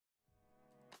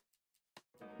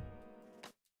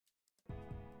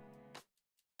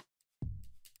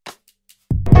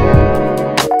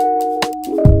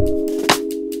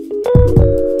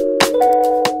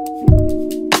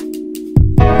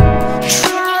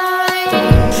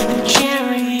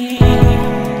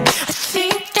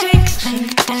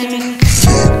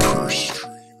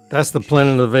That's the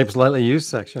Planet of the Vapes lightly used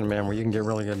section, man, where you can get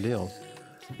really good deals.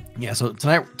 Yeah, so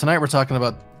tonight we're talking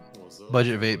about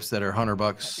budget vapes that are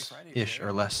 $100 ish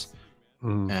or less.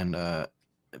 And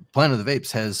Planet of the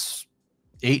Vapes has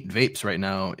 8 vapes right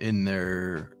now in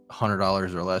their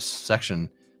 $100 or less section.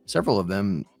 Several of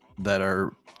them that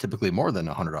are typically more than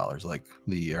 $100, like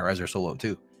the Riser Solo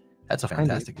 2. That's a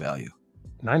fantastic value.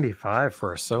 95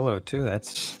 for a Solo 2.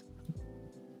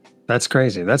 That's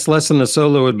crazy. That's less than the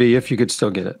Solo would be if you could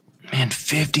still get it. Man,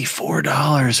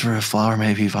 $54 for a Flower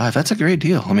Mate V5. That's a great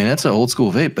deal. I mean, that's an old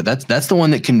school vape, but that's the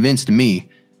one that convinced me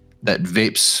that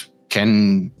vapes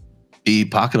can be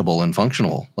pocketable and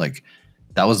functional. Like,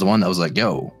 that was the one that was like,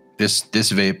 yo, this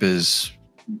vape is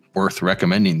worth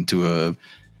recommending to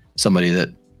somebody that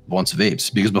wants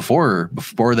vapes. Because before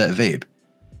that vape,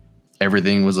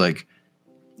 everything was like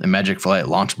a Magic Flight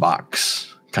launch box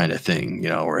kind of thing, you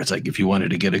know, where it's like if you wanted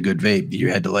to get a good vape, you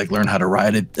had to like learn how to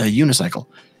ride a unicycle.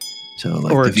 So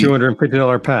like, or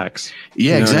 $250 packs.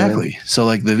 Yeah, exactly. I mean? So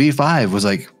like the V5 was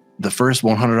like the first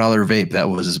 $100 vape that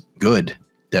was good,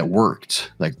 that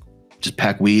worked. Like just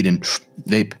pack weed and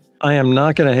vape. I am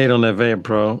not going to hate on that vape,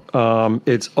 bro.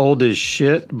 It's old as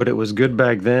shit, but it was good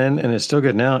back then, and it's still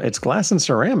good now. It's glass and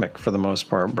ceramic for the most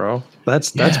part, bro. That's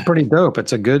pretty dope.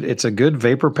 It's a good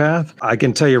vapor path. I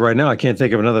can tell you right now, I can't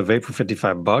think of another vape for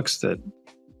 $55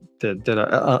 that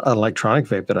an electronic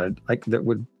vape that I like that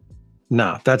would.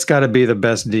 No, that's got to be the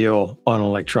best deal on an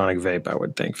electronic vape, I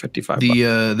would think.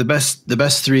 $55. The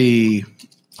best 3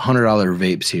 $100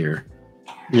 vapes here.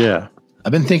 Yeah,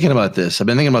 I've been thinking about this. I've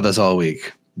been thinking about this all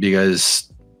week.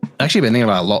 Because actually I've been thinking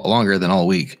about it longer than all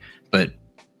week, but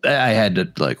I had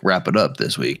to like wrap it up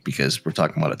this week because we're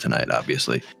talking about it tonight,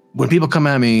 obviously. When people come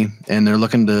at me and they're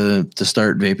looking to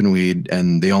start vaping weed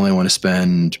and they only want to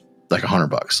spend like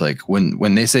 $100, like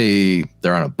when they say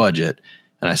they're on a budget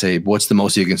and I say, what's the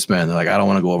most you can spend? They're like, I don't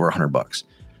want to go over $100.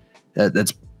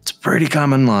 It's a pretty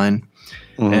common line.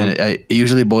 And it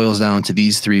usually boils down to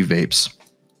these 3 vapes.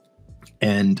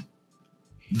 And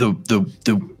the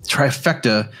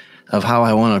trifecta of how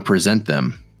I want to present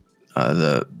them,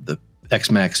 the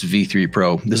X-Max V3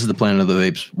 Pro. This is the Planet of the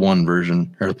Vapes 1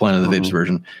 version, or the Planet of the Vapes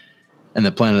version, and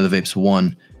the Planet of the Vapes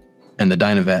 1, and the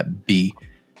Dynavap B.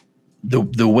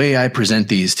 The way I present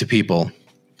these to people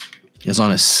is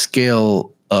on a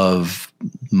scale of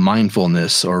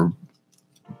mindfulness or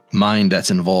mind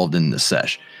that's involved in the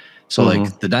sesh. So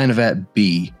like the Dynavap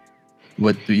B,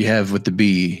 what you have with the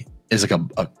B is like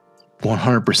a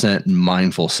 100%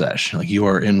 mindful sesh. Like you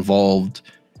are involved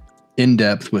in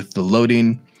depth with the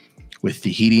loading, with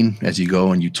the heating as you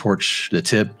go and you torch the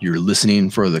tip. You're listening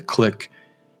for the click.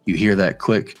 You hear that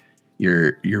click.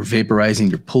 You're vaporizing.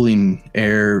 You're pulling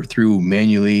air through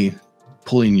manually,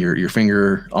 pulling your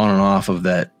finger on and off of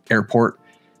that air port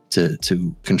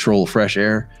to control fresh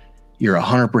air. You're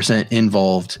 100%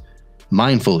 involved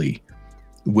mindfully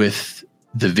with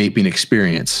the vaping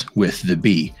experience with the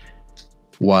B.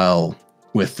 While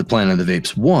with the Planet of the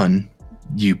Vapes 1,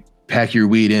 you pack your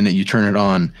weed in it, you turn it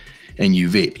on, and you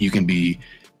vape. You can be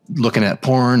looking at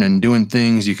porn and doing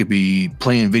things. You could be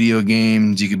playing video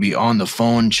games. You could be on the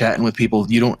phone chatting with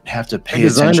people. You don't have to pay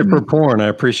attention. Designed it for porn. I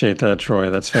appreciate that,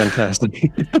 Troy. That's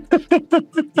fantastic.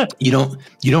 You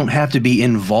don't have to be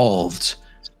involved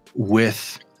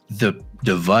with the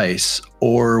device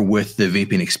or with the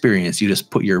vaping experience. You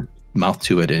just put your mouth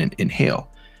to it and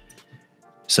inhale.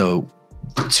 So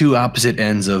 2 opposite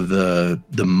ends of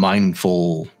the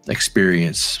mindful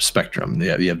experience spectrum.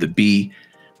 You have the B,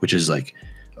 which is like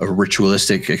a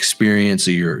ritualistic experience.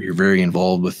 So you're very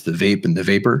involved with the vape and the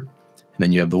vapor. And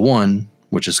then you have the 1,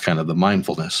 which is kind of the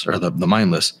mindfulness or the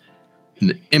mindless.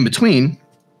 And in between,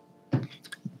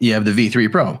 you have the V3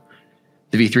 Pro.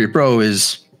 The V3 Pro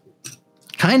is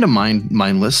kind of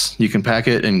mindless. You can pack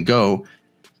it and go,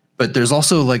 but there's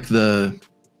also like the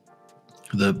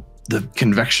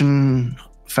convection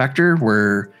factor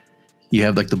where you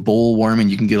have like the bowl warming.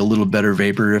 You can get a little better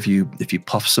vapor if you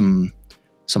puff some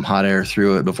hot air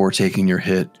through it before taking your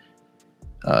hit.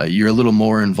 You're a little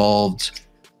more involved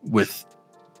with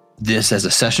this as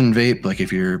a session vape, like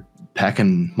if you're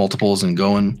packing multiples and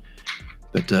going,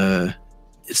 but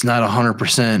it's not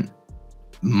 100%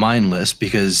 mindless,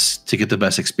 because to get the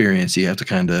best experience, you have to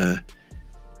kind of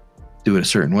do it a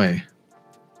certain way.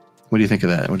 What do you think of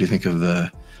that? What do you think of the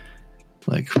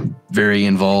like very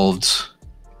involved,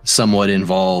 somewhat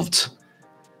involved,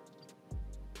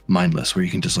 mindless, where you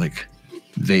can just like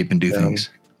vape and do things?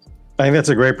 I think that's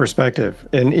a great perspective.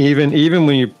 And even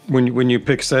when you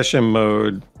pick session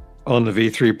mode on the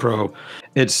V3 Pro,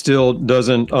 it still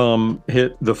doesn't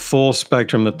hit the full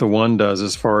spectrum that the one does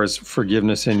as far as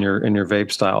forgiveness in your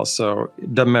vape style. So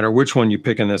it doesn't matter which one you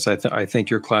pick in this. I think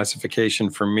your classification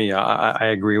for me, I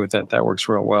agree with that. That works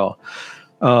real well.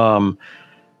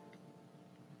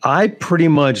 I pretty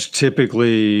much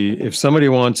typically, if somebody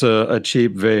wants a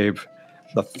cheap vape,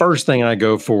 the first thing I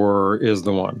go for is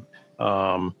the one.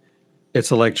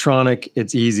 It's electronic,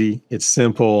 it's easy, it's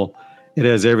simple. It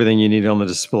has everything you need on the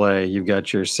display. You've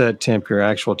got your set temp, your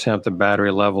actual temp, the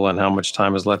battery level, and how much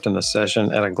time is left in the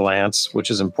session at a glance,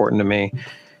 which is important to me.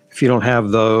 If you don't have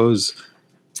those,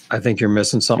 I think you're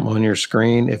missing something on your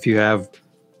screen. If you have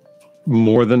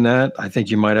more than that, I think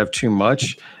you might have too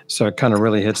much. So it kind of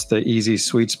really hits the easy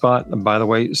sweet spot. And by the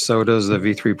way, so does the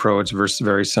V3 Pro. It's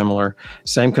very similar.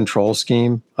 Same control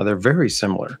scheme. They're very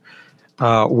similar.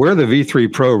 Where the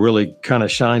V3 Pro really kind of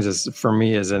shines is, for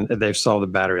me, is they've solved the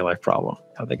battery life problem.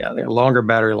 They got a longer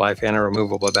battery life and a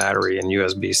removable battery and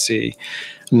USB-C.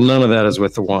 None of that is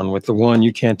with the one. With the one,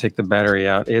 you can't take the battery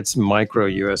out. It's micro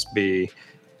USB.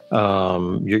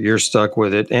 You're stuck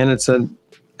with it, and it's an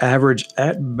average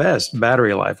at best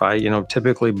battery life.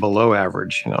 Typically below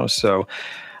average. So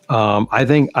I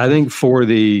think for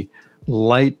the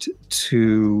light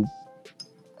to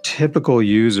typical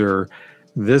user,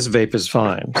 this vape is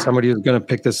fine. Somebody who's going to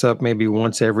pick this up maybe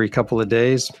once every couple of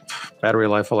days, battery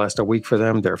life will last a week for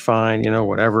them. They're fine,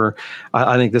 whatever.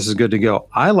 I think this is good to go.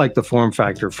 I like the form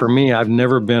factor. For me, I've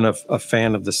never been a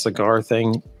fan of the cigar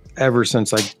thing ever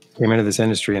since I came into this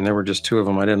industry, and there were just two of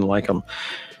them. I didn't like them.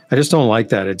 I just don't like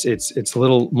that. It's a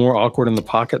little more awkward in the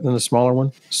pocket than the smaller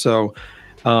one. So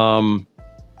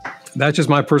that's just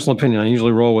my personal opinion. I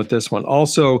usually roll with this one.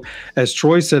 Also, as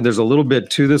Troy said, there's a little bit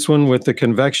to this one with the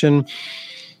convection.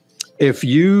 If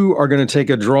you are going to take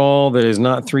a draw that is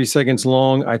not 3 seconds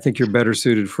long, I think you're better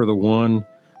suited for the one.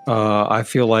 I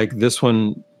feel like this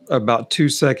one, about 2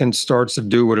 seconds starts to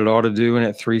do what it ought to do, and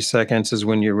at 3 seconds is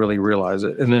when you really realize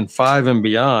it. And then 5 and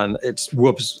beyond, it's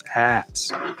whoops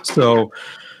ass. So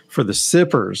for the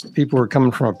sippers, people who are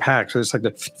coming from a pack, so it's like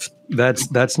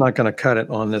that's not going to cut it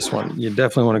on this one. You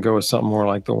definitely want to go with something more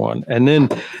like the one. And then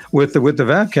with the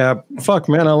Vap Cap, fuck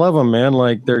man, I love them, man.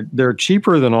 Like they're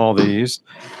cheaper than all these.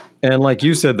 And like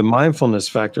you said, the mindfulness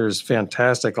factor is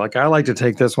fantastic. Like I like to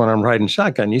take this when I'm riding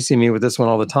shotgun. You see me with this one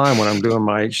all the time when I'm doing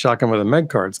my shotgun with a med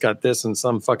card. It's got this and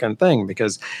some fucking thing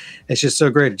because it's just so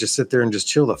great to just sit there and just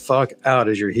chill the fuck out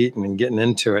as you're heating and getting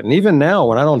into it. And even now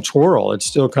when I don't twirl, it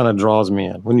still kind of draws me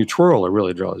in. When you twirl, it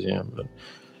really draws you in. But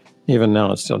even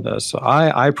now it still does. So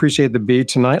I appreciate the beat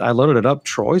tonight. I loaded it up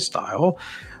Troy style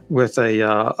with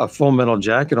a full metal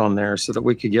jacket on there so that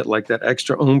we could get like that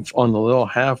extra oomph on the little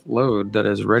half load that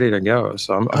is ready to go.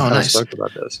 So I'm kind of stoked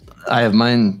about this. I have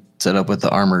mine set up with the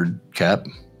armored cap.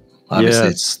 Obviously,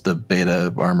 it's the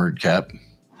beta armored cap.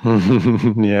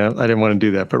 Yeah, I didn't want to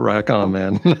do that, but rock on,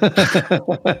 man.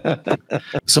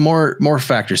 Some more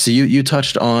factors. So you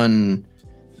touched on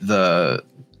the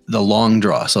long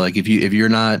draw. So like if you're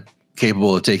not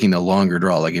capable of taking the longer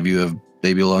draw, like if you have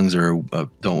baby lungs or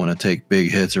don't want to take big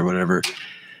hits or whatever,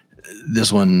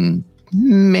 this one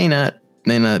may not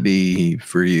be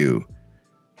for you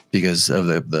because of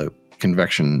the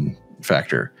convection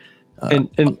factor.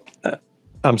 And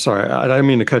I'm sorry, I didn't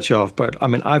mean to cut you off, but I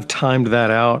mean I've timed that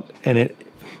out, and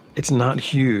it's not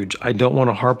huge. I don't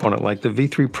want to harp on it. Like the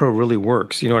V3 Pro really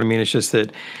works. You know what I mean? It's just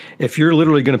that if you're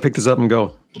literally going to pick this up and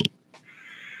go,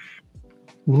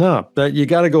 no, that you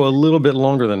got to go a little bit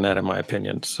longer than that, in my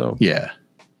opinion. So yeah,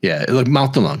 look,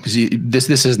 mouth to lung, because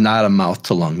this is not a mouth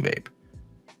to lung vape.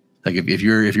 Like if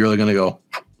you're really gonna go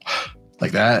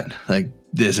like that, like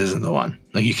this isn't the one.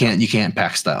 Like you can't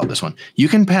pack style this one. You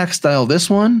can pack style this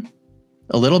one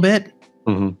a little bit,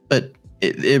 but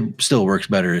it still works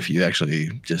better if you actually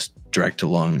just direct to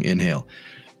lung inhale.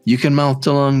 You can mouth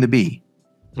to lung the B.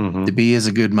 The B is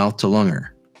a good mouth to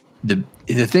lunger. The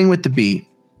thing with the B,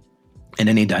 and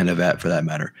any Dynavap for that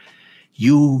matter,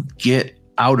 you get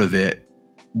out of it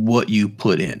what you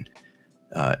put in.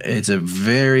 It's a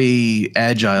very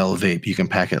agile vape. You can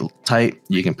pack it tight,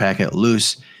 you can pack it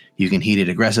loose, you can heat it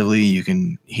aggressively, you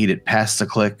can heat it past the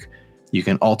click, you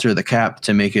can alter the cap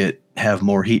to make it have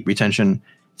more heat retention.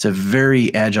 It's a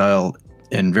very agile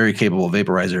and very capable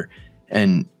vaporizer.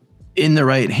 And in the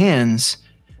right hands,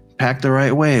 packed the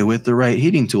right way with the right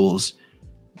heating tools,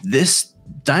 this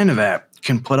Dynavap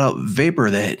can put out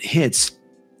vapor that hits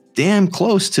damn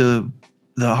close to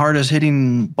the hardest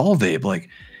hitting ball vape. Like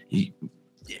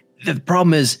the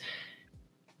problem is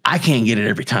I can't get it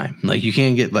every time. Like you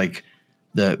can't get like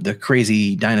the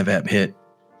crazy Dynavap hit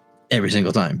every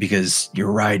single time because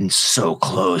you're riding so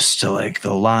close to like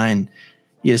the line.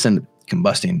 You just end up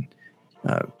combusting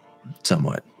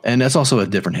somewhat. And that's also a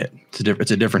different hit.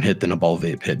 It's a different hit than a ball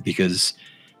vape hit, because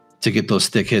to get those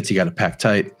thick hits, you got to pack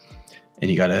tight and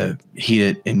you got to heat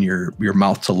it in your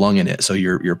mouth to lung in it. So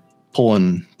you're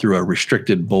pulling through a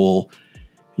restricted bowl.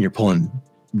 And you're pulling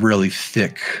really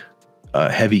thick,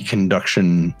 heavy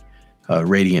conduction,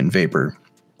 radiant vapor,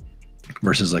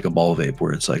 versus like a ball vape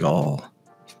where it's like all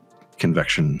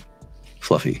convection,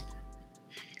 fluffy.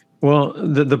 Well,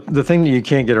 the thing that you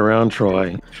can't get around,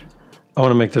 Troy, I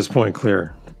want to make this point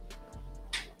clear.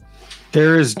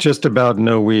 There is just about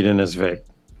no weed in this vape.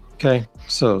 Okay,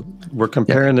 so we're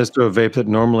comparing this to a vape that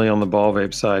normally on the ball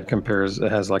vape side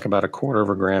it has like about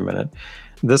 1/4 gram in it.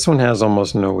 This one has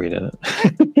almost no weed in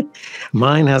it.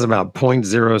 Mine has about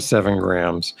 0.07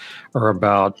 grams, or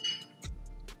about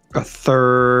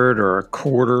 1/3 or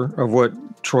 1/4 of what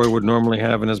Troy would normally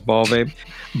have in his ball vape.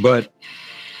 But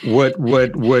what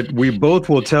we both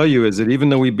will tell you is that even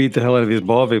though we beat the hell out of these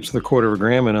ball vapes with 1/4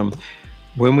 gram in them,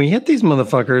 when we hit these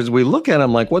motherfuckers, we look at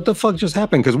them like, what the fuck just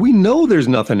happened? Because we know there's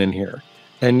nothing in here.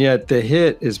 And yet the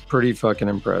hit is pretty fucking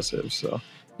impressive. So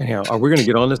anyhow, are we going to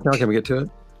get on this now? Can we get to it?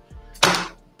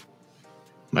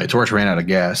 My torch ran out of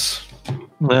gas.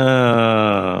 I'm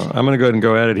going to go ahead and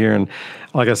go at it here. And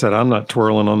like I said, I'm not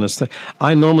twirling on this thing.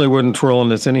 I normally wouldn't twirl on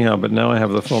this anyhow, but now I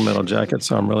have the full metal jacket,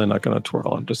 so I'm really not going to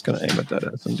twirl. I'm just going to aim at that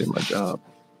S and do my job.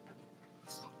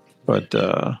 But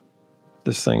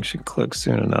this thing should click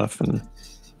soon enough, and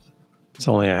it's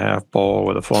only a half bowl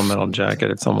with a full metal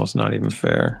jacket. It's almost not even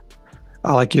fair.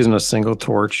 I like using a single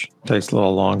torch. It takes a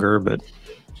little longer, but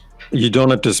you don't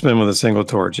have to spin with a single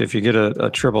torch. If you get a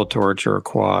triple torch or a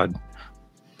quad,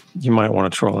 you might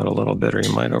want to troll it a little bit, or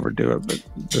you might overdo it. But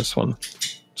this one,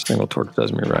 single torch,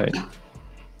 does me right.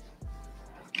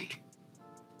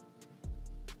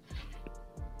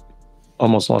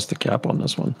 Almost lost the cap on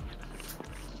this one.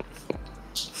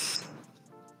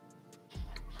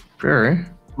 Very.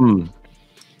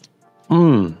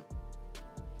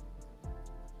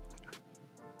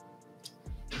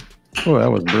 Oh,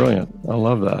 that was brilliant. I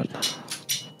love that.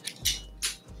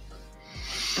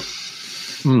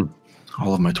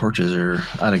 All of my torches are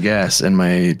out of gas, and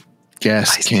my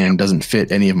gas can doesn't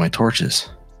fit any of my torches.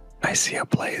 I see a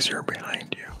blazer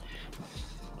behind you.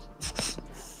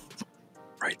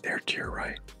 Right there to your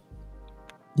right.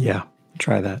 Yeah,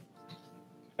 try that.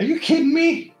 Are you kidding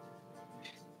me?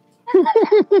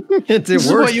 It This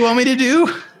is what you want me to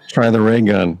do? Try the ray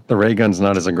gun. The ray gun's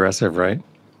not as aggressive, right?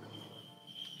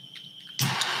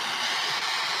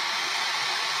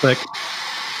 Click.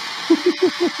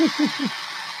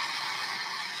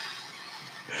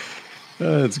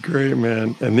 That's great,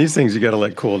 man. And these things you got to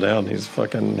let cool down. These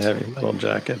fucking heavy metal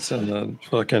jackets, and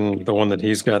the one that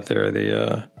he's got there,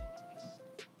 the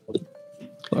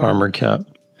armor cap.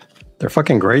 They're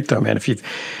fucking great though, man.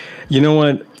 You know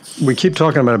what? We keep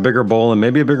talking about a bigger bowl, and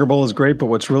maybe a bigger bowl is great, but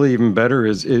what's really even better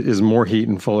is more heat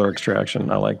and fuller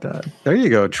extraction. I like that. There you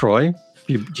go, Troy.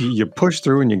 You pushed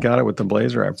through and you got it with the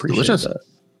blazer. I appreciate that.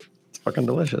 It's fucking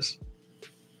delicious.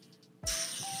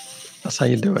 That's how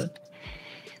you do it.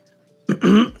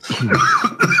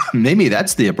 Maybe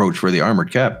that's the approach for the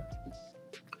armored cap.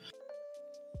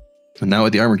 And now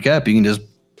with the armored cap, you can just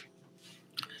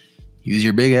use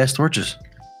your big ass torches.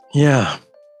 Yeah.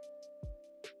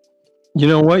 You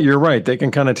know what? You're right. They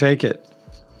can kind of take it.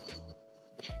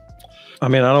 I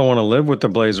mean, I don't want to live with the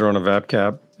blazer on a vap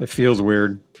cap. It feels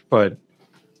weird, but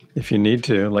if you need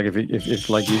to, like if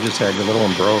like you just had, your little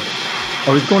one broke.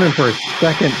 I was going in for a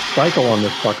second cycle on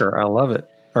this fucker. I love it.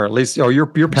 Or at least, you're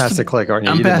past the click, aren't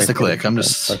you? I'm past the click. I'm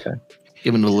just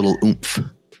giving it a little oomph.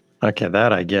 Okay,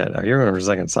 that I get. You're going for a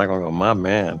second cycle and go, my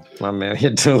man. Look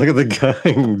at the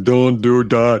guy. Don't do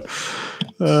that.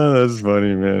 Oh, that's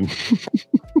funny, man.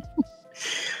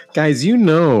 Guys,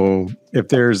 if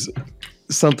there's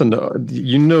something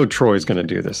Troy's going to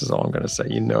do this, is all I'm going to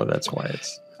say. That's why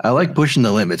it's. I like pushing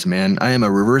the limits, man. I am a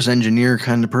reverse engineer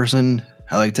kind of person.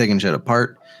 I like taking shit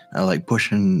apart. I like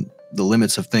pushing the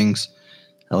limits of things.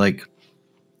 I like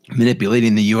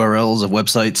manipulating the URLs of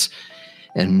websites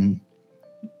and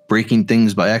breaking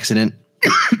things by accident.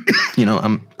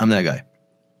 I'm that guy.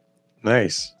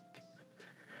 Nice.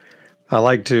 I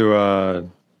like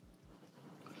to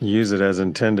use it as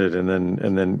intended, and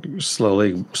then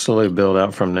slowly build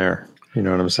out from there. You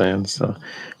know what I'm saying? So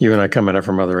you and I come at it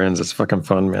from other ends. It's fucking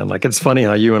fun, man. Like, it's funny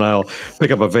how you and I'll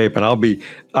pick up a vape and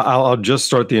I'll just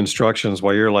start the instructions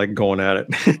while you're like going at it.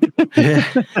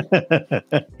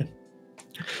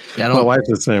 Yeah, my wife's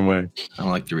the same way. I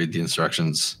don't like to read the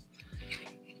instructions.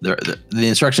 The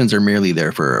instructions are merely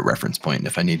there for a reference point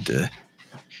if I need to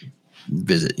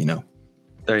visit,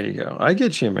 There you go. I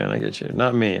get you, man. I get you.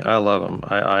 Not me. I love him.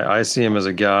 I see him as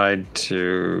a guide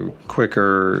to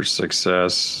quicker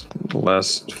success,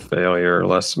 less failure,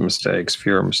 less mistakes,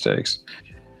 fewer mistakes,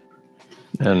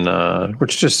 and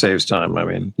which just saves time. I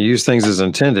mean, you use things as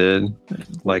intended,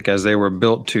 like as they were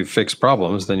built to fix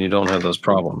problems, then you don't have those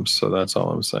problems. So that's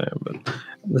all I'm saying.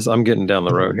 But I'm getting down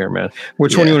the road here, man.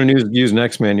 Which one do you want to use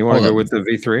next, man? You want to go with the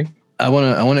V3? I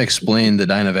want to explain the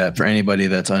Dynavap for anybody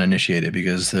that's uninitiated,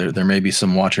 because there may be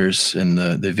some watchers in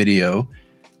the video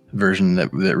version that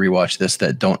rewatch this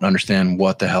that don't understand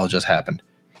what the hell just happened.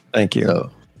 Thank you. So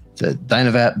the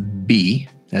Dynavap B,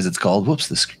 as it's called. Whoops,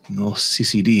 this little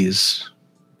CCD is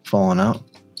falling out.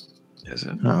 Is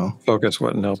it? Oh, focus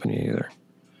wasn't helping you either.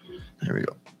 There we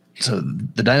go. So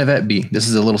the Dynavap B. This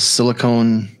is a little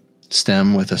silicone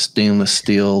stem with a stainless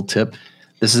steel tip.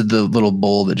 This is the little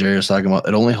bowl that Jerry was talking about.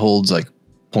 It only holds like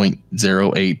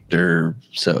 0.08 or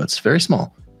so. It's very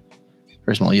small.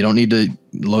 Very small. You don't need to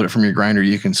load it from your grinder.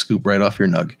 You can scoop right off your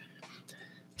nug.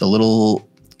 The little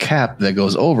cap that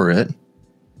goes over it,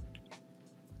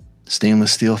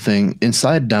 stainless steel thing.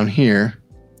 Inside down here,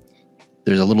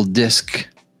 there's a little disc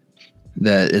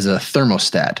that is a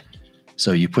thermostat.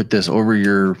 So you put this over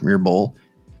your bowl.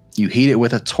 You heat it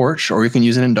with a torch, or you can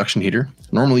use an induction heater.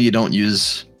 Normally you don't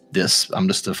use this. I'm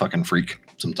just a fucking freak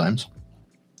sometimes.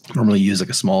 Normally you use like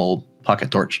a small pocket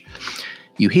torch.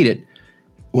 You heat it.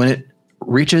 When it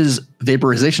reaches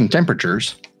vaporization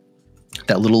temperatures,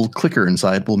 that little clicker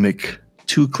inside will make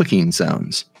 2 clicking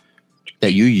sounds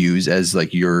that you use as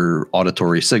like your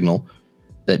auditory signal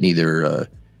that neither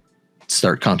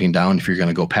start counting down if you're going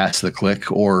to go past the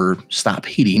click, or stop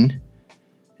heating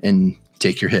and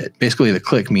take your hit. Basically, the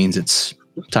click means it's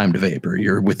time to vape, or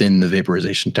you're within the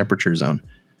vaporization temperature zone.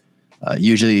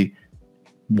 Usually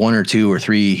 1 or 2 or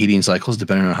 3 heating cycles,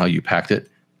 depending on how you packed it,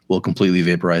 will completely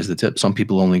vaporize the tip. Some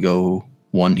people only go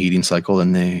 1 heating cycle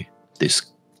and they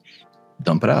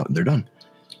dump it out. They're done.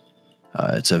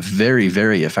 It's a very,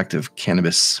 very effective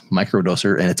cannabis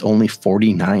microdoser, and it's only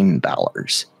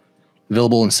 $49.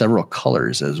 Available in several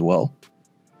colors as well.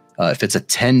 If it's a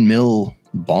 10 mil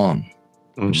bong,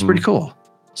 which is pretty cool.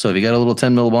 So if you got a little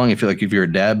 10 mil bong, if you're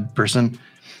a dab person,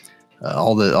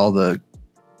 all the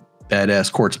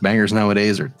badass quartz bangers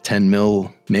nowadays are 10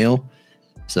 mil nail.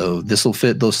 So this will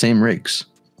fit those same rigs.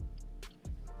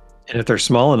 And if they're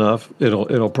small enough,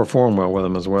 it'll perform well with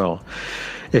them as well.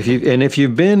 If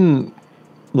you've been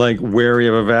like wary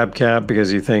of a vap cap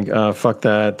because you think, fuck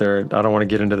that, I don't want to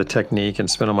get into the technique and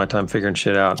spend all my time figuring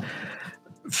shit out.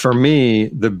 For me,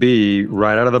 the B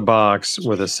right out of the box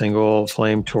with a single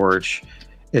flame torch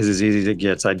is as easy as it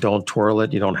gets. I don't twirl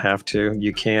it. You don't have to.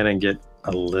 You can and get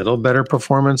a little better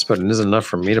performance, but it isn't enough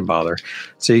for me to bother.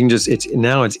 So you can just, it's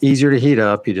easier to heat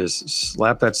up. You just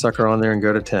slap that sucker on there and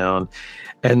go to town.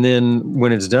 And then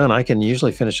when it's done, I can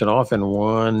usually finish it off in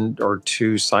 1 or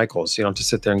 2 cycles. You don't have to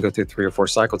sit there and go through 3 or 4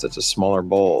 cycles. It's a smaller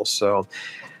bowl. So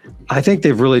I think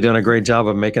they've really done a great job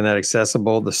of making that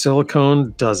accessible. The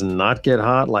silicone does not get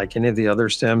hot like any of the other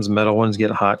stems. Metal ones get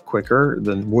hot quicker.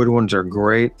 The wood ones are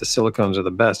great. The silicones are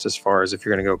the best as far as if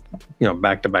you're going to go,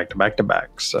 back to back to back to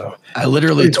back. So I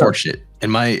literally torched it in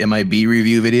my B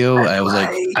review video. I was like,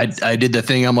 I did the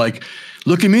thing. I'm like,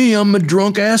 look at me, I'm a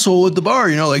drunk asshole at the bar,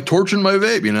 like torching my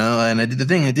vape, and I did the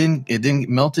thing. It didn't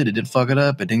melt it. It didn't fuck it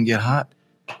up. It didn't get hot.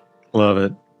 Love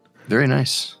it. Very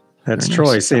nice. That's very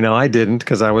Troy. Nice. See, I didn't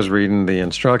because I was reading the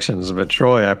instructions, but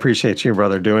Troy, I appreciate you,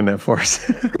 brother, doing that for us.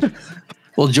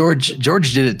 Well, George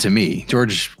did it to me.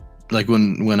 George, like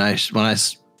when I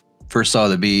first saw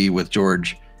the B with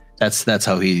George, that's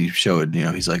how he showed.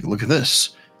 He's like, look at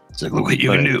this. It's like, look what you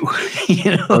can do.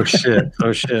 Oh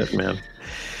shit, man.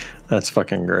 That's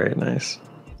fucking great. Nice.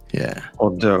 Yeah. Well,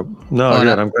 dope. No,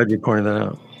 good. I'm glad you pointed that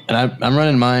out. And I'm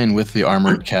running mine with the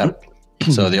armored cap.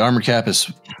 So the armored cap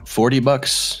is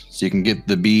 $40. So you can get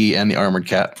the B and the armored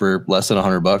cap for less than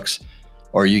 $100,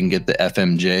 or you can get the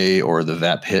FMJ or the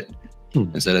Vap Hit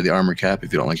instead of the armored cap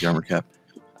if you don't like the armored cap.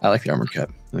 I like the armored cap.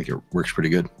 I think it works pretty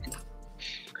good.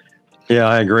 Yeah,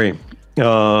 I agree.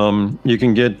 You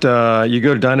can get you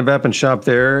go to Dynavap and shop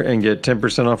there and get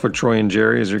 10% off with Troy and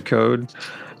Jerry as your code.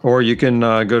 Or you can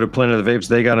go to Planet of the Vapes.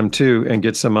 They got them too, and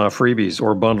get some freebies,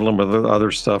 or bundle them with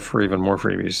other stuff for even more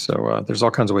freebies. So there's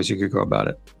all kinds of ways you could go about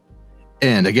it.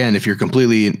 And again, if you're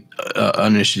completely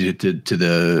uninitiated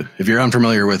if you're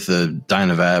unfamiliar with the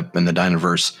Dynavap and the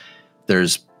Dynaverse,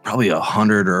 there's probably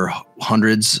 100 or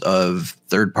hundreds of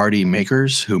third-party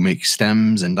makers who make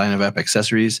stems and Dynavap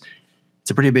accessories. It's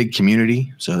a pretty big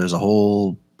community, so there's a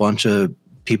whole bunch of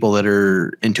people that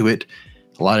are into it.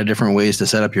 A lot of different ways to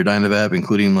set up your Dynavap,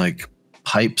 including like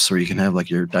pipes, where you can have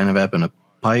like your Dynavap in a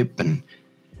pipe, and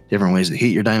different ways to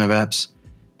heat your Dynavaps.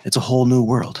 It's a whole new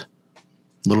world.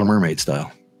 Little Mermaid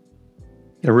style.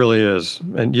 It really is.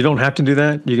 And you don't have to do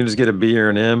that. You can just get a B or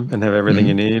an M and have everything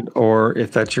you need. Or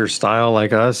if that's your style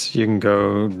like us, you can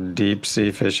go deep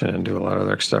sea fishing and do a lot of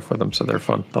other stuff with them. So they're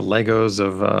fun. The Legos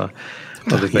of the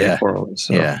vape world.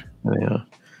 So, yeah.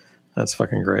 That's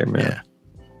fucking great, man. Yeah.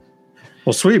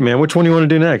 Well, sweet, man. Which one do you want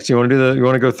to do next? You want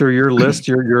to go through your list,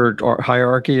 your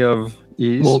hierarchy of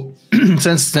ease? Well,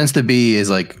 since the B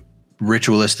is like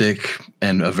ritualistic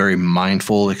and a very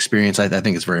mindful experience, I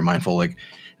think it's very mindful. Like,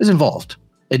 it's involved.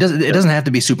 It doesn't have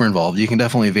to be super involved. You can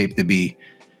definitely vape the B,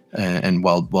 and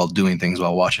while doing things,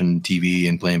 while watching TV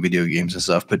and playing video games and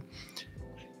stuff. But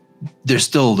there's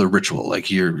still the ritual. Like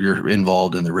you're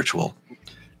involved in the ritual.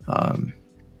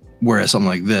 Whereas something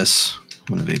like this,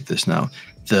 I'm gonna vape this now.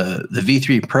 The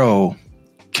V3 Pro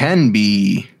can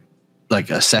be like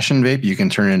a session vape. You can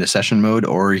turn it into session mode,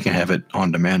 or you can have it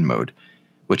on demand mode,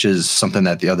 which is something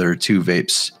that the other two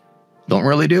vapes don't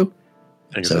really do.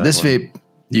 Exactly. So this vape,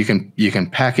 you can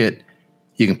pack it,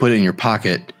 you can put it in your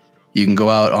pocket, you can go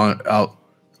out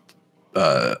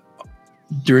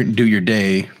do your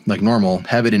day like normal,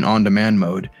 have it in on-demand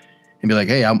mode, and be like,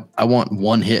 hey, I want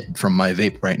one hit from my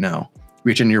vape right now.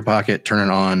 Reach into your pocket, turn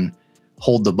it on,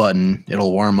 hold the button,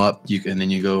 it'll warm up, and then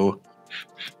you go.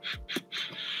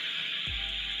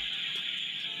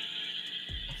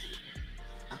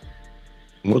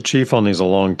 We'll chief on these a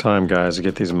long time, guys, to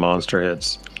get these monster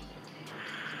hits.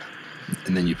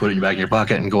 And then you put it back in your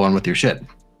pocket and go on with your shit.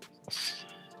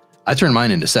 I turn mine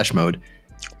into sesh mode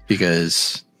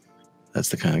because that's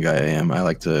the kind of guy I am. I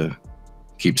like to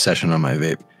keep session on my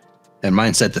vape. And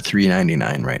mine's set to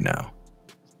 $3.99 right now.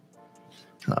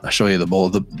 I'll show you the bowl.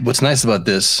 What's nice about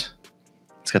this,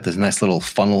 it's got this nice little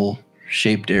funnel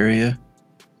shaped area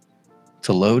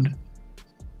to load.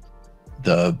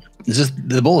 Is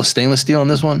the bowl is stainless steel on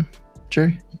this one,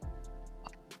 Jerry?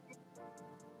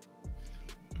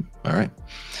 All right.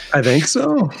 I think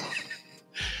so.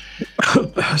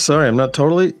 Sorry, I'm not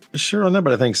totally sure on that,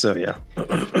 but I think so, yeah.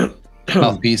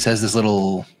 Mouthpiece has this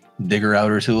little digger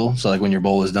outer tool. So like when your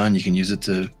bowl is done, you can use it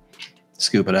to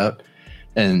scoop it out.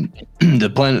 And the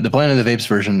Planet of the Vapes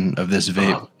version of this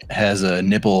vape has a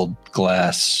nipple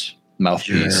glass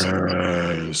mouthpiece.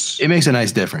 Yes. It makes a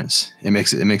nice difference. It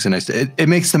makes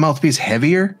the mouthpiece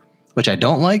heavier, which I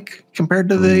don't like compared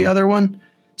to the other one.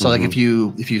 So like if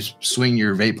you swing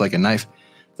your vape like a knife,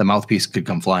 the mouthpiece could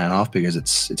come flying off because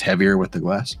it's heavier with the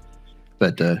glass.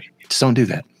 But just don't do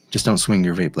that. Just don't swing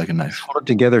your vape like a knife. Hold it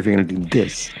together if you're gonna do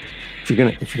this. If you're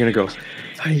gonna go,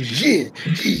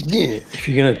 if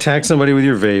you're gonna attack somebody with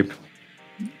your vape,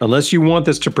 unless you want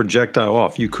this to projectile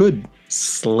off, you could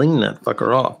sling that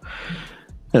fucker off.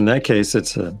 In that case,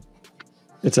 it's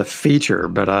a feature,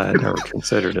 but I had never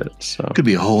considered it. So could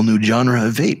be a whole new genre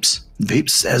of vapes.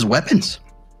 Vapes as weapons.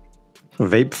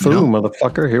 Vape foo,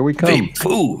 motherfucker. Here we come. Vape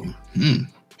foo.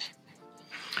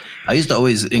 I used to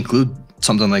always include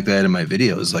something like that in my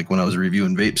videos. Like when I was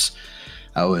reviewing vapes,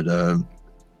 I would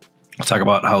talk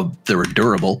about how they were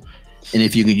durable and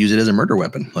if you could use it as a murder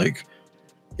weapon. Like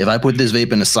if I put this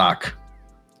vape in a sock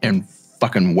and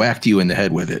fucking whacked you in the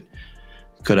head with it,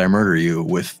 could I murder you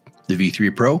with the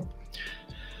V3 Pro?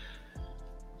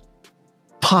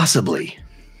 Possibly.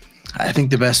 I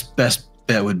think the best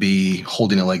bet would be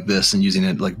holding it like this and using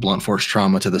it like blunt force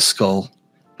trauma to the skull.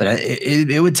 But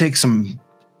it would take some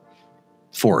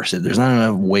force. There's not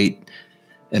enough weight,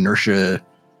 inertia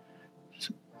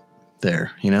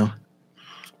there, you know?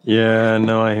 Yeah,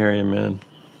 no, I hear you, man.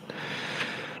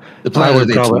 The Planet of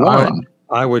the Vapes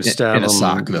I would stab in a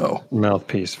sock though.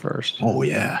 Mouthpiece first. Oh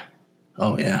yeah.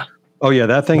 Oh yeah. Oh yeah,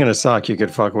 that thing in a sock you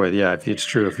could fuck with. Yeah, if it's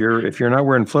true. If you're not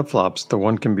wearing flip flops, the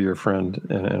one can be your friend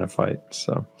in a fight.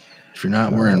 So if you're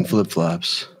not wearing flip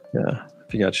flops, yeah.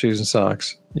 If you got shoes and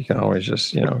socks, you can always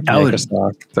just make a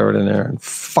sock, throw it in there, and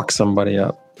fuck somebody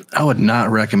up. I would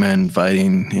not recommend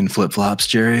fighting in flip flops,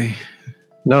 Jerry.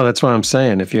 No, that's what I'm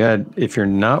saying. If you're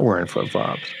not wearing flip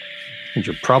flops, and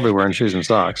you're probably wearing shoes and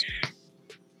socks,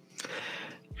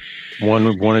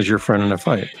 one is your friend in a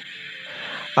fight.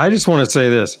 I just want to say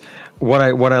this. What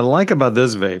I like about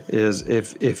this vape is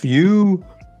if you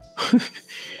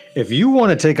if you want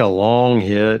to take a long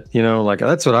hit, like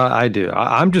that's what I do.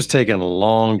 I'm just taking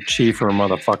long chiefer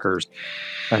motherfuckers,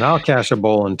 and I'll cash a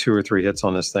bowl in 2 or 3 hits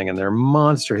on this thing, and they're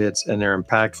monster hits and they're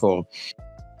impactful.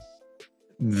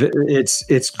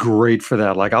 It's great for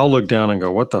that. Like I'll look down and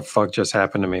go, what the fuck just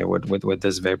happened to me with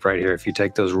this vape right here? If you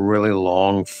take those really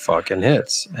long fucking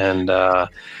hits, and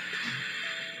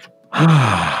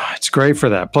it's great for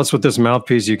that. Plus with this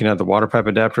mouthpiece, you can have the water pipe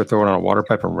adapter, throw it on a water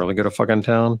pipe and really go to fucking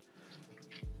town.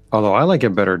 Although I like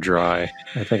it better dry.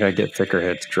 I think I get thicker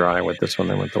hits dry with this one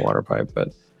than with the water pipe.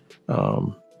 But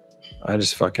I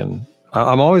just fucking...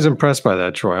 I'm always impressed by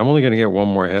that, Troy. I'm only going to get one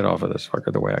more hit off of this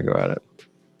fucker the way I go at it.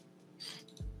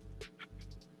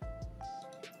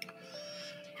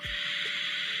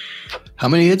 How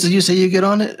many hits did you say you get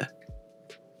on it?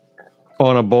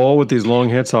 On a bowl with these long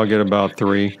hits, I'll get about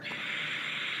 3.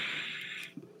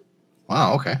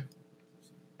 Wow, okay.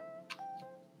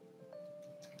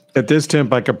 At this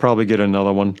temp, I could probably get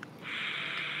another one.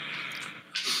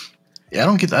 Yeah, I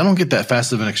don't get that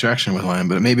fast of an extraction with mine,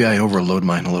 but maybe I overload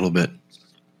mine a little bit.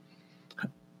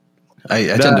 I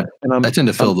tend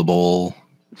to fill the bowl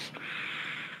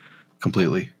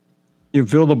completely. You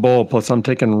fill the bowl, plus I'm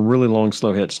taking really long,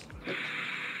 slow hits,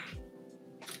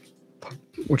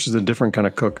 which is a different kind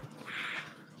of cook.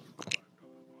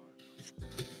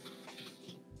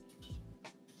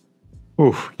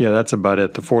 Ooh, yeah, that's about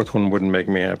it. The fourth one wouldn't make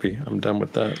me happy. I'm done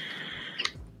with that.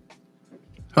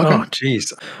 Okay. Oh,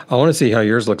 jeez. I want to see how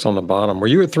yours looks on the bottom. Were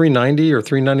you at 390 or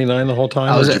 399 the whole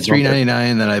time? I was at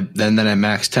 399, then I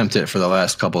max temped it for the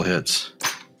last couple hits.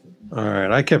 All right,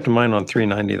 I kept mine on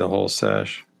 390 the whole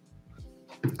sesh.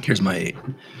 Here's my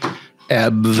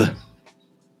ab.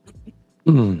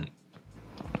 A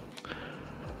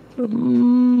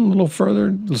little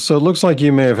further. So it looks like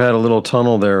you may have had a little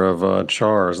tunnel there of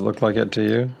chars. Look like it to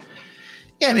you?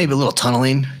 Yeah, maybe a little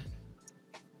tunneling.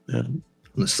 Yeah. On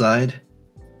the side.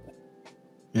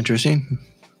 Interesting.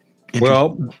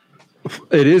 Well,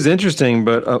 it is interesting,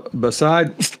 but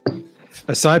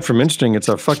aside from interesting, it's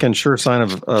a fucking sure sign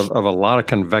of a lot of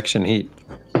convection heat.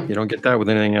 You don't get that with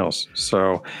anything else.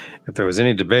 So if there was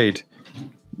any debate,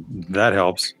 that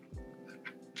helps.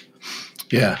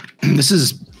 Yeah, this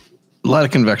is a lot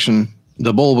of convection.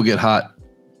 The bowl will get hot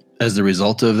as the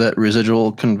result of that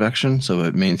residual convection, so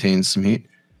it maintains some heat.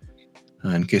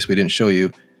 In case we didn't show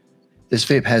you, this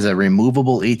vape has a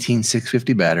removable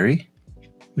 18650 battery,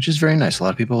 which is very nice. A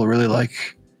lot of people really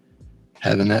like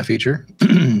having that feature.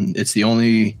 It's the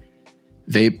only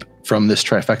vape from this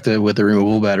trifecta with a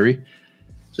removable battery.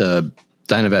 The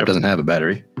Dynavape doesn't have a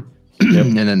battery.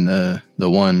 And then the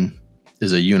one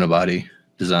is a unibody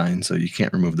design, so you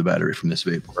can't remove the battery from this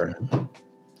vape. Right.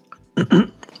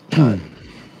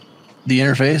 The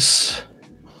interface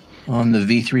on the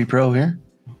V3 Pro here.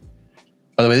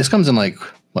 By the way, this comes in like,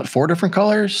 what, 4 different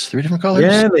colors? 3 different colors?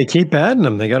 Yeah, they keep adding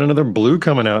them. They got another blue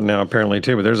coming out now, apparently,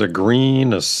 too. But there's a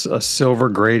green, a silver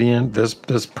gradient, this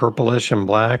purplish and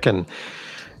black. And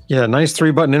yeah, nice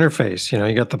 3-button interface. You know,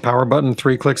 you got the power button,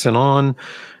 3 clicks and on,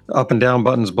 up and down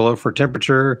buttons below for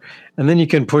temperature. And then you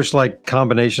can push like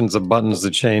combinations of buttons to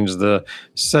change the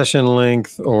session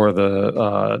length or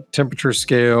the temperature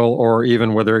scale, or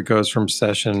even whether it goes from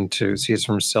session to, see, it's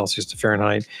from Celsius to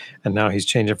Fahrenheit. And now he's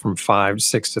changing from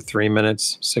 6 to 3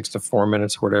 minutes, 6 to 4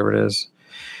 minutes, whatever it is.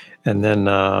 And then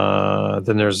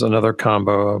there's another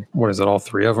combo of, what is it, all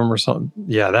 3 of them or something?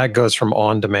 Yeah, that goes from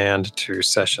on demand to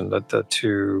session, the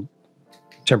 2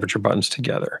 temperature buttons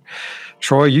together.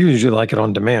 Troy, you usually like it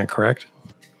on demand, correct?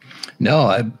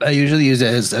 No, I usually use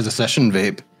it as a session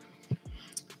vape.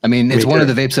 I mean, it's one of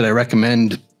the vapes that I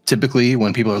recommend typically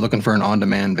when people are looking for an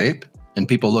on-demand vape, and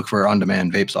people look for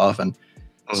on-demand vapes often.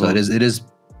 Mm-hmm. So it is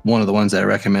one of the ones that I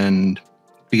recommend,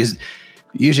 because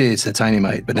usually it's a tiny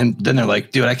mite, but then they're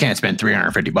like, dude, I can't spend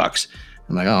 $350.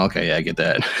 I'm like, oh, okay, yeah, I get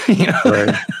that. You know?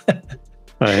 Right.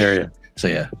 I hear you. So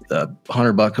yeah, $100,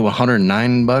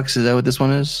 $109. Is that what this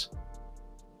one is?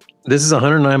 This is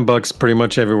 $109 pretty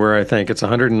much everywhere, I think. It's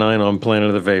 $109 on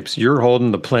Planet of the Vapes. You're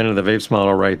holding the Planet of the Vapes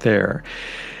model right there.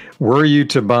 Were you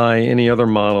to buy any other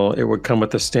model, it would come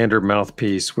with the standard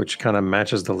mouthpiece, which kind of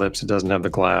matches the lips. It doesn't have the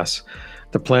glass.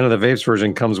 The Planet of the Vapes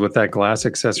version comes with that glass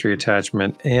accessory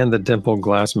attachment and the dimpled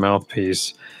glass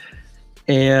mouthpiece.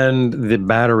 And the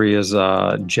battery is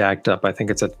jacked up. I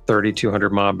think it's a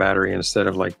 3,200 mAh battery instead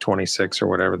of like 26 or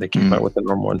whatever they keep out with the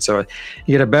normal one. So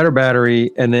you get a better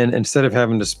battery, and then instead of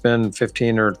having to spend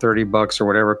 15 or 30 bucks or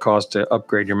whatever it costs to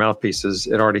upgrade your mouthpieces,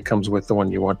 it already comes with the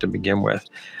one you want to begin with.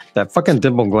 That fucking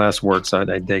dimple glass works. I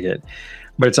dig it.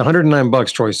 But it's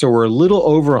 $109, Troy. So we're a little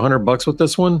over $100 with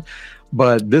this one.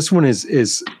 But this one is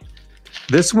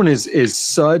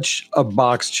such a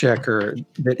box checker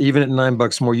that even at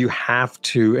 $9 more, you have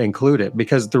to include it,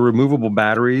 because the removable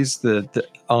batteries, the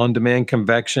on-demand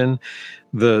convection,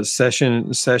 the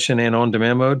session and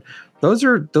on-demand mode, those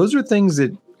are things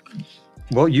that,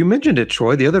 well, you mentioned it,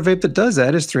 Troy. The other vape that does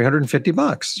that is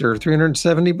 $350 or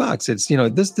 $370. It's, you know,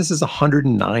 this is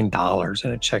 $109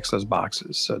 and it checks those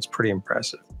boxes, so it's pretty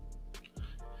impressive.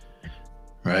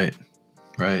 Right.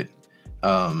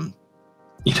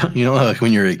 You know, like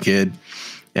when you're a kid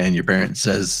and your parents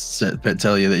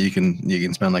tell you that you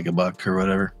can spend like $1 or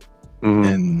whatever,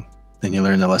 and then you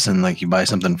learn the lesson, like you buy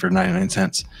something for 99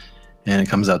 cents, and it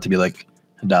comes out to be like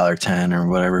 $1.10 or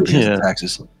whatever because of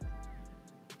taxes.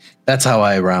 That's how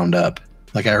I round up.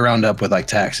 Like I round up with like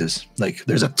taxes. Like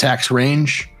there's a tax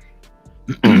range.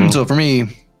 So for me,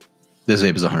 this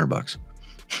vape is $100.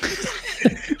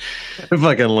 I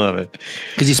fucking love it.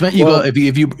 Because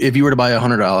if you were to buy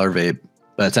 $100 vape,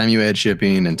 by the time you add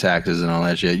shipping and taxes and all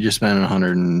that shit, you're spending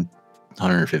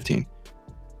 115,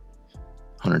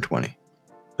 120.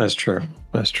 That's true.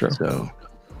 So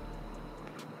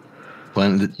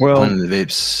Planet of the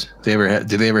Vapes,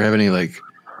 do they ever have any like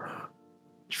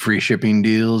free shipping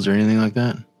deals or anything like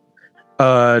that?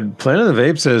 Planet of the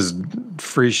Vapes has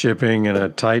free shipping and a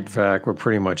tight vac with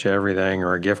pretty much everything,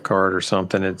 or a gift card or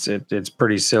something. It's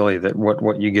pretty silly that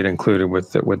what you get included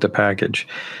with the package.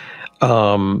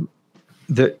 By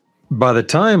the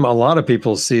time a lot of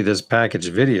people see this package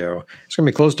video, it's going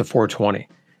to be close to $420,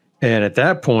 and at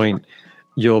that point,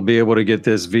 you'll be able to get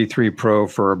this V3 Pro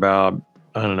for about,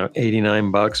 I don't know,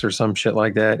 $89 or some shit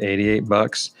like that,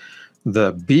 $88.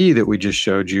 The B that we just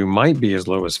showed you might be as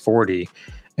low as 40.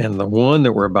 And the one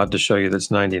that we're about to show you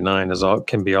that's 99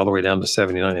 can be all the way down to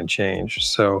 79 and change.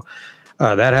 So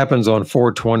that happens on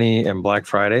 420 and Black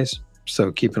Fridays.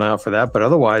 So keep an eye out for that. But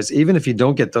otherwise, even if you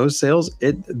don't get those sales,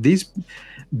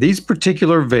 these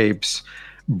particular vapes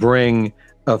bring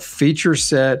a feature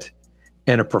set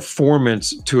and a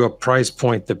performance to a price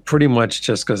point that pretty much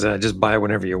just buy it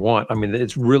whenever you want. I mean,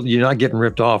 it's really, you're not getting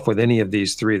ripped off with any of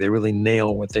these three. They really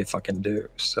nail what they fucking do.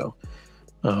 So,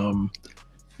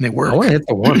 they work. I want to hit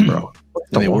the one, bro.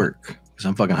 They work because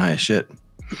I'm fucking high as shit.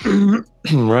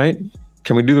 Right?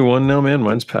 Can we do the one now, man?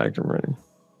 Mine's packed. I'm ready.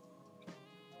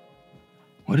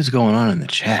 What is going on in the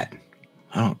chat?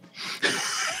 I don't.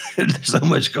 There's so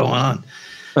much going on.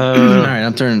 All right,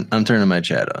 I'm turning my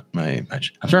chat on. I'm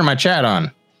turning my chat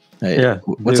on. Hey, yeah.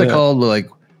 What's it called? Like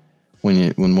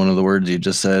when one of the words you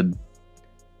just said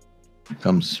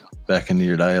comes back into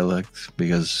your dialect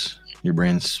because your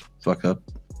brain's fucked up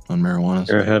on marijuana.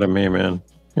 You're ahead of me, man.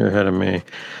 You're ahead of me.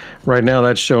 Right now,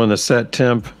 that's showing the set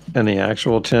temp and the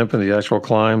actual temp and the actual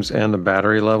climbs and the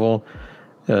battery level.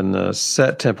 And the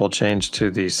set temp will change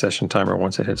to the session timer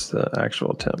once it hits the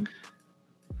actual temp.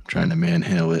 Trying to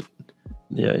manhandle it.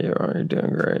 Yeah, you are. You're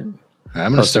doing great.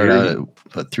 I'm gonna start out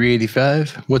at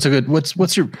 385. What's your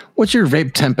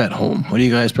vape temp at home? What do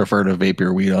you guys prefer to vape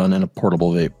your weed on in a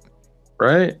portable vape?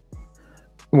 Right.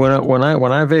 When I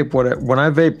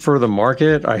vape for the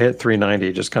market, I hit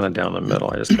 390, just kind of down the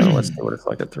middle. I just kind of let's see what it's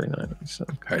like at 390. So.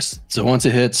 All right, so once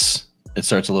it hits, it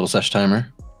starts a little sesh timer.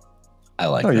 I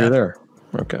like. Oh, that. You're there.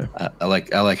 Okay. I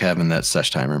like having that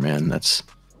sesh timer, man. That's.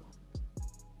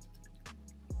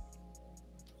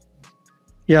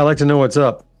 Yeah, I like to know what's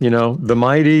up. You know, the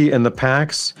Mighty and the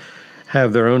Packs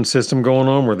have their own system going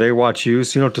on where they watch you,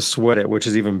 so you don't have to sweat it, which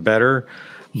is even better.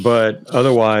 But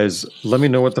otherwise, let me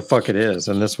know what the fuck it is.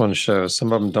 And this one shows.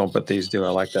 Some of them don't, but these do. I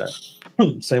like that.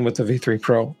 Same with the V3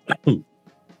 Pro.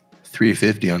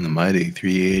 350 on the Mighty,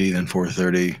 380, then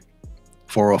 430,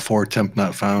 404 temp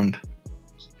not found,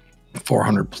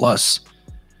 400 plus.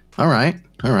 All right.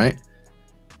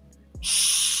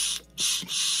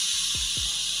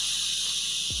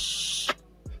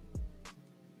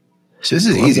 So this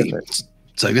is easy.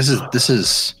 It's like this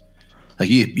is like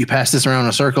you pass this around in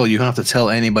a circle, you don't have to tell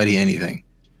anybody anything.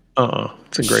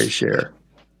 It's a great share.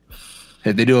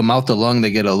 If they do a mouth to lung,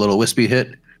 they get a little wispy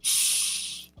hit,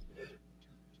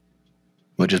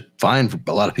 which is fine for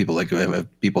a lot of people. Like if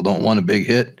people don't want a big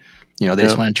hit, you know, they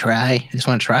just want to try. They just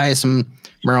want to try some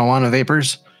marijuana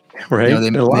vapors, right? You know,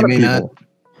 they may not.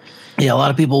 Yeah, a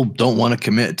lot of people don't want to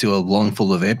commit to a lung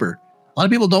full of vapor. A lot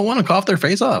of people don't want to cough their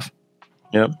face off.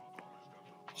 Yep.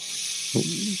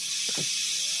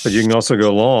 But you can also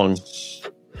go long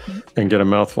and get a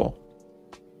mouthful.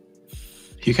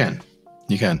 You can.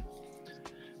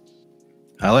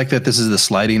 I like that this is the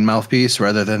sliding mouthpiece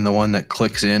rather than the one that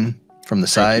clicks in from the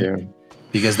side,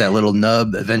 because that little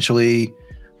nub eventually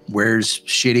wears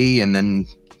shitty and then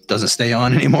doesn't stay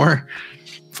on anymore.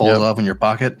 Falls off in your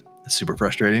pocket. It's super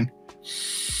frustrating.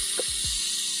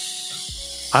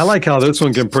 I like how this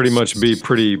one can pretty much be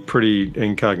pretty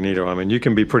incognito. I mean, you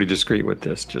can be pretty discreet with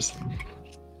this. Just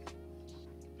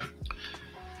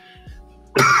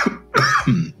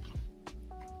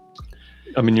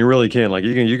I mean, you really can. Like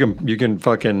you can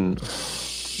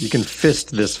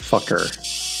fist this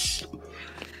fucker.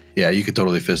 Yeah, you could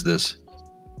totally fist this,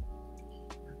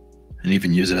 and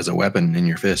even use it as a weapon in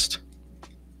your fist.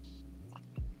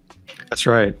 That's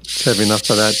right. It's heavy enough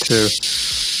for that too.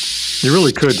 You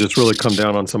really could just really come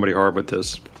down on somebody hard with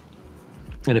this.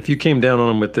 And if you came down on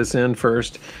them with this end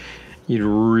first, you'd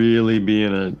really be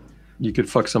in a, you could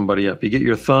fuck somebody up. You get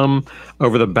your thumb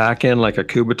over the back end like a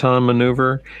Kubotan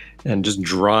maneuver and just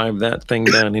drive that thing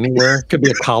down anywhere. Could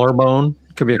be a collarbone.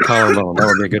 Could be a collarbone. That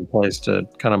would be a good place to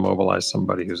kind of mobilize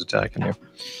somebody who's attacking you.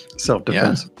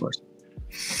 Self-defense, of course.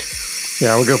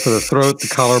 Yeah, I would go for the throat, the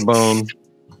collarbone.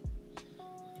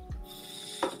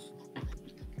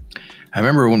 I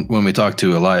remember when we talked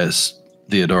to Elias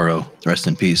Theodoro, rest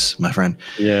in peace, my friend.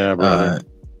 Yeah, brother.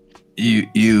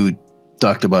 You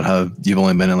talked about how you've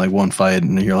only been in like one fight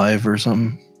in your life or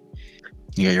something.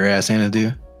 You got your ass handed to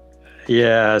you.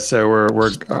 Yeah, so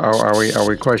are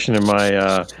we questioning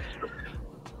my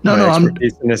no,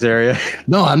 expertise in this area?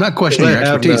 No, I'm not questioning your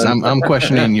expertise. I'm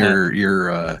questioning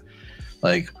your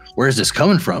like, where's this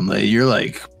coming from? Like, you're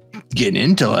like getting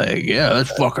into like, yeah,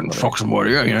 let's fucking fuck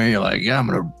somebody. You know, you're like, yeah, I'm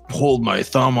gonna hold my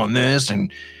thumb on this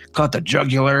and cut the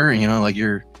jugular. You know, like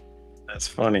you're. That's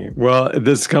funny. Well,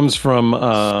 this comes from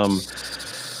a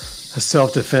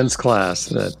self-defense class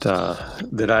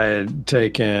that I had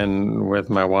taken with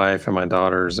my wife and my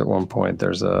daughters at one point.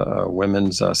 There's a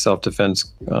women's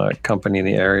self-defense company in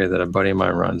the area that a buddy of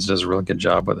mine runs, does a really good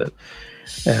job with it.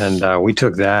 And we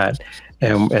took that.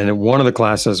 And one of the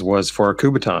classes was for a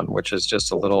Kubotan, which is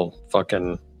just a little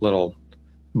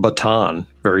baton,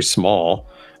 very small.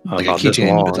 Like a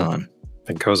keychain baton.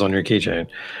 It goes on your keychain.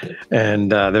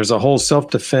 And there's a whole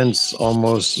self-defense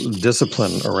almost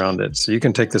discipline around it. So you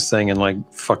can take this thing and like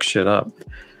fuck shit up.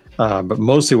 But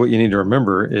mostly what you need to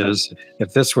remember is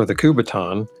if this were the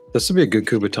Kubotan, this would be a good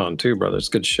Kubotan too, brother. It's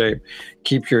good shape.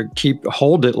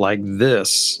 Hold it like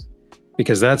this,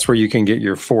 because that's where you can get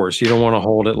your force. You don't want to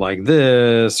hold it like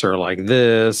this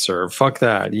or fuck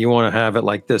that. You want to have it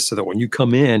like this so that when you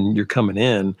come in, you're coming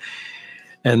in.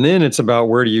 And then it's about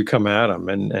where do you come at them?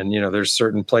 And you know, there's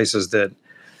certain places that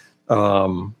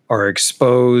are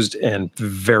exposed and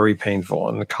very painful.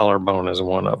 And the collarbone is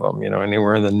one of them. You know,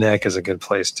 anywhere in the neck is a good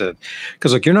place to,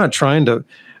 because look, you're not trying to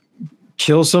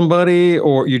kill somebody,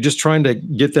 or you're just trying to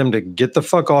get them to get the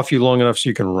fuck off you long enough so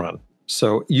you can run.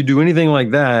 So you do anything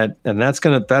like that, and that's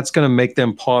gonna make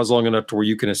them pause long enough to where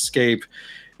you can escape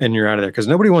and you're out of there. Because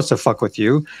nobody wants to fuck with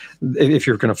you if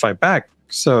you're gonna fight back.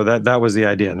 So that was the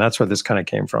idea, and that's where this kind of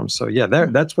came from. So yeah,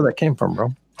 that's where that came from,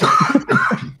 bro.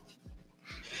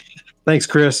 Thanks,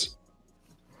 Chris.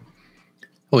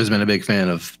 Always been a big fan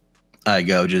of eye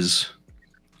gouges,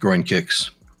 groin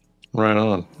kicks. Right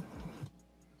on.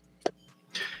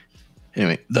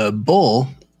 Anyway, the bowl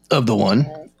of the one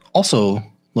also a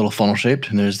little funnel shaped,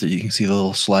 and you can see the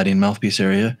little sliding mouthpiece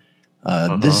area.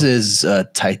 This is a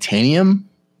titanium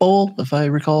bowl, if I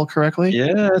recall correctly.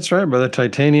 Yeah, that's right, brother.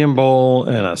 Titanium bowl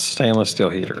and a stainless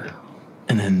steel heater.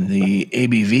 And then the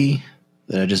ABV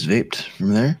that I just vaped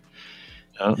from there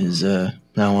is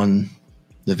now on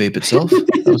the vape itself. Yeah,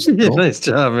 cool. Nice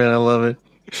job, man. I love it.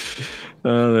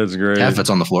 Oh, that's great. Half it's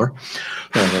on the floor.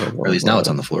 Or at least now it's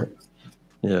on the floor.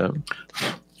 Yeah.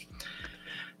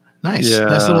 Nice. Yeah.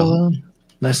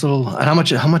 Nice little. How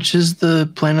much is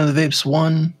the Plan of the Vapes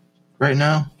one right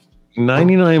now?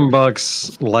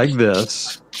 $99 like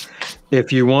this.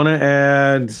 If you want to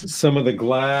add some of the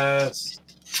glass,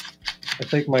 I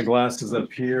think my glass is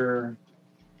up here.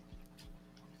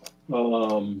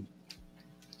 I've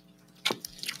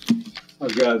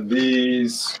got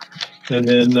these, and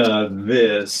then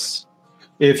this.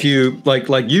 If you like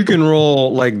you can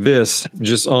roll like this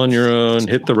just on your own,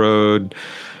 hit the road.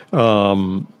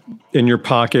 In your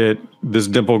pocket, this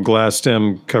dimpled glass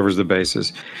stem covers the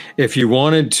bases. If you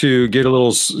wanted to get a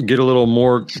little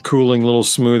more cooling, a little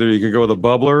smoother, you could go with a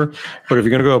bubbler. But if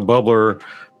you're gonna go a bubbler,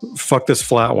 fuck this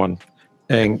flat one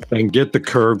and get the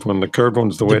curved one. The curved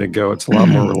one's the way to go. It's a lot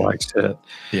more relaxed hit.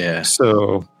 Yeah.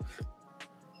 So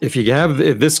if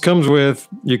this comes with,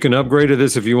 you can upgrade to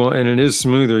this if you want, and it is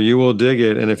smoother, you will dig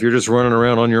it. And if you're just running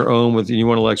around on your own you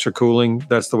want a little extra cooling,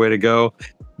 that's the way to go.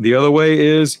 The other way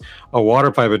is a water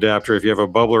pipe adapter. If you have a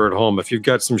bubbler at home, if you've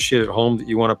got some shit at home that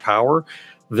you want to power,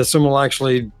 this one will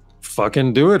actually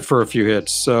fucking do it for a few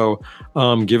hits. So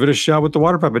give it a shot with the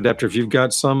water pipe adapter if you've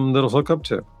got some that'll hook up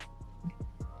to.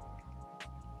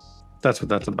 That's what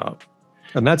that's about.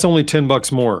 And that's only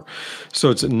 $10 more. So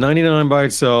it's $99 by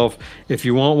itself. If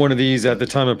you want one of these at the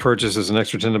time of purchase is an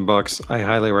extra $10, I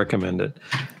highly recommend it.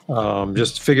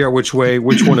 Just figure out which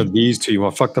one of these two you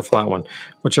want. Fuck the flat one.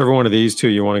 Whichever one of these two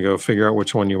you want to go, figure out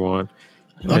which one you want.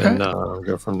 Okay. And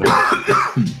go from there.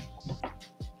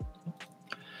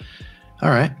 All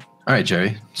right,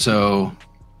 Jerry. So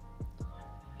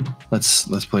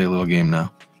let's play a little game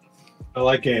now. I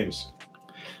like games.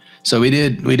 So we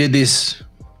did these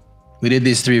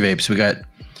three vapes. We got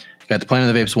the Planet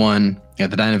of the Vapes 1,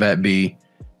 got the Dynavac B,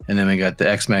 And then we got the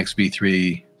X-Max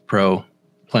V3 Pro,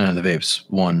 Planet of the Vapes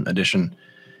 1 edition.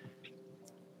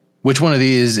 Which one of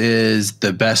these is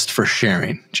the best for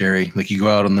sharing, Jerry? Like you go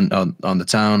out on the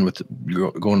town with,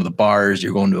 you're going to the bars,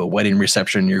 you're going to a wedding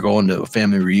reception, you're going to a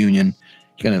family reunion,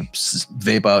 you're gonna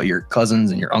vape out your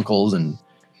cousins and your uncles and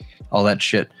all that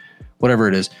shit, whatever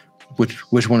it is.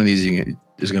 Which one of these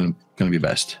is gonna be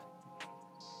best?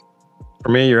 For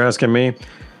me, you're asking me.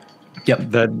 Yep.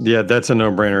 That's a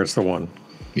no-brainer. It's the one.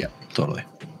 Yeah, totally.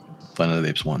 Planet of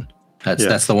the Vapes 1.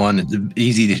 That's the one. It's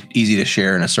easy to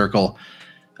share in a circle.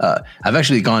 I've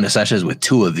actually gone to sessions with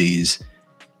 2 of these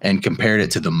and compared it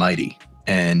to the Mighty,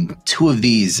 and 2 of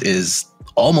these is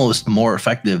almost more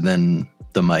effective than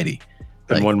the Mighty.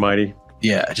 Than one Mighty.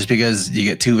 Yeah, just because you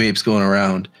get 2 vapes going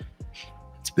around,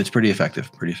 it's pretty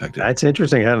effective. That's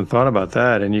interesting. I hadn't thought about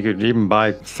that. And you could even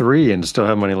buy 3 and still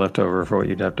have money left over for what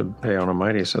you'd have to pay on a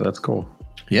Mighty. So that's cool.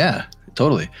 Yeah,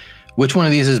 totally. Which one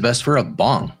of these is best for a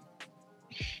bong?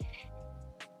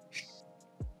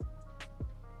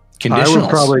 Conditionals, I would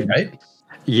probably, right?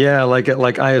 Yeah,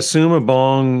 like I assume a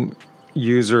bong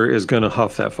user is going to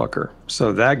huff that fucker.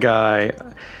 So that guy,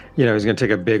 he's going to take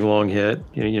a big long hit.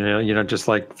 You're not just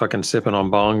like fucking sipping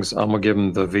on bongs. I'm gonna give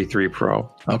him the V3 Pro.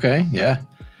 Okay, yeah.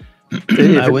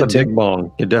 It's a big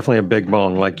bong. It's definitely a big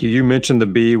bong. Like you mentioned the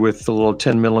B with the little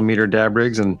 10 millimeter dab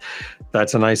rigs, and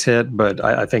that's a nice hit. But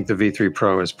I think the V3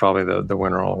 Pro is probably the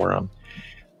winner all around.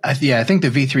 I think the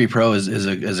V3 Pro is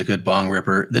a good bong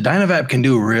ripper. The Dynavap can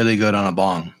do really good on a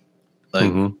bong.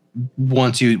 Like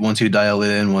once you dial it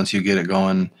in, once you get it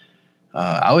going,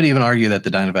 I would even argue that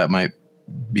the Dynavap might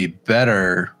be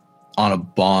better on a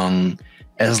bong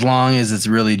as long as it's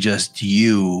really just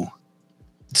you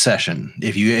session.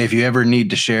 If you ever need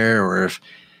to share, or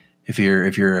if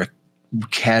you're a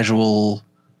casual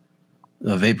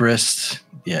vaporist,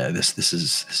 yeah, this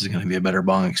is going to be a better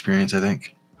bong experience, I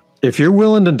think. If you're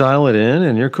willing to dial it in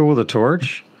and you're cool with a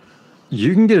torch,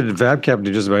 you can get a Vap Cap to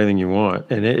do just about anything you want,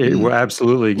 and it will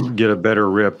absolutely get a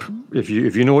better rip. If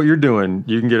you know what you're doing,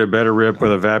 you can get a better rip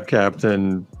with a Vap Cap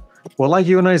than, well, like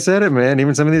you and I said it, man.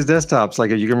 Even some of these desktops, like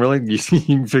you can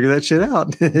figure that shit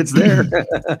out. It's there.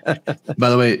 By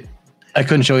the way, I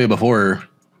couldn't show you before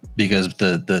because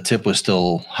the tip was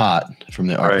still hot from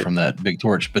from that big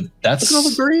torch. But that's all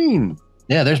the green.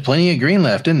 Yeah, there's plenty of green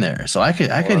left in there, so I could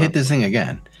hit this thing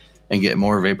again and get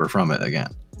more vapor from it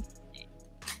again.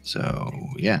 So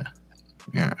yeah,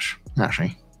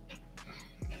 actually,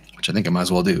 which I think I might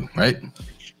as well do, right?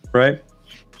 Right.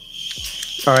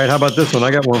 All right, how about this one?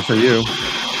 I got one for you.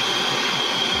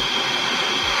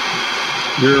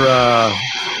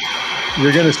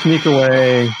 You're gonna sneak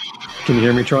away. Can you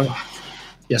hear me, Troy?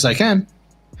 Yes, I can.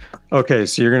 Okay,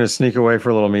 so you're gonna sneak away for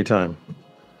a little me time.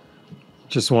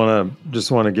 Just wanna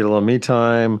get a little me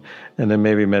time, and then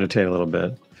maybe meditate a little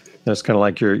bit. That's kind of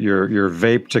like your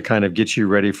vape to kind of get you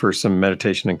ready for some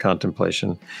meditation and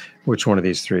contemplation. Which one of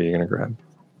these 3 are you gonna grab?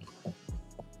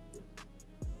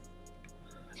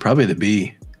 Probably the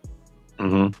B.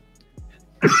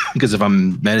 Because if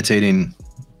I'm meditating,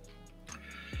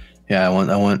 yeah,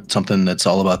 I want something that's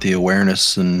all about the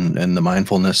awareness and the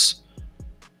mindfulness.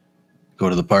 Go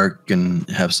to the park and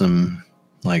have some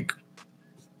like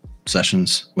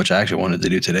sessions, which I actually wanted to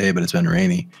do today, but it's been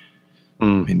rainy. I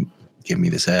mean, give me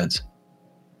the sads.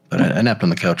 But I napped on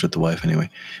the couch with the wife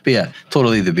anyway. But yeah,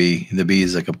 totally the B. The B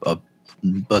is like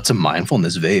it's a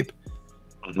mindfulness vape.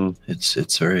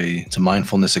 It's a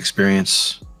mindfulness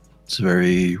experience. It's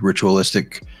very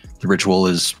ritualistic. The ritual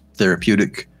is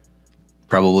therapeutic.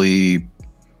 Probably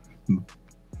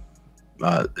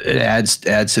it adds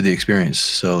to the experience.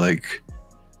 So like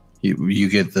you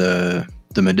get the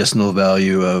medicinal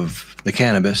value of the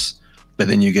cannabis, but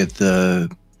then you get the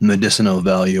medicinal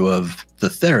value of the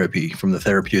therapy from the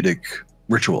therapeutic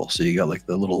ritual. So you got like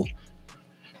the little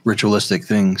ritualistic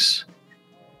things.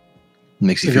 It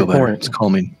makes you feel better. It's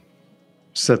calming.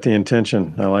 Set the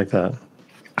intention. I like that.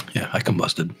 Yeah, I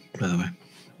combusted, by the way.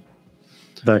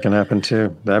 That can happen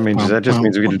too. That just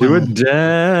means we get to do a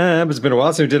dab. It's been a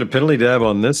while since we did a penalty dab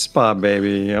on this spot,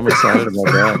 baby. I'm excited about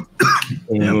that.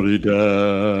 Penalty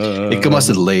dab. It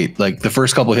combusted late. Like the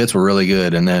first couple hits were really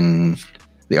good, and then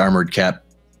the armored cap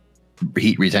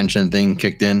heat retention thing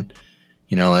kicked in.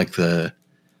 Like the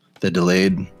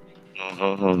delayed.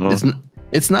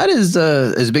 It's not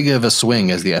as big of a swing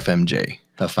as the FMJ,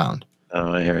 I've found.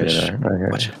 Oh, I hear you there.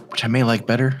 Which I may like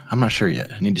better. I'm not sure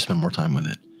yet. I need to spend more time with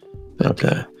it. But,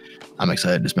 okay. I'm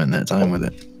excited to spend that time with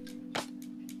it.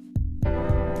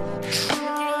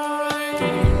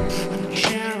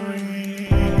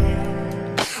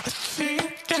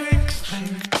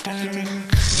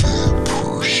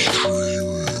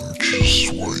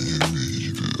 Just what you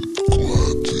needed.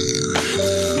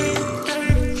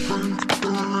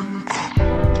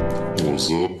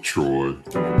 up, Troy?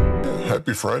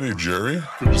 Happy Friday, Jerry.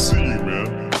 Good to see you,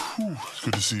 man. Whew,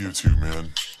 good to see you too, man.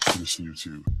 Good to see you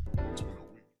too.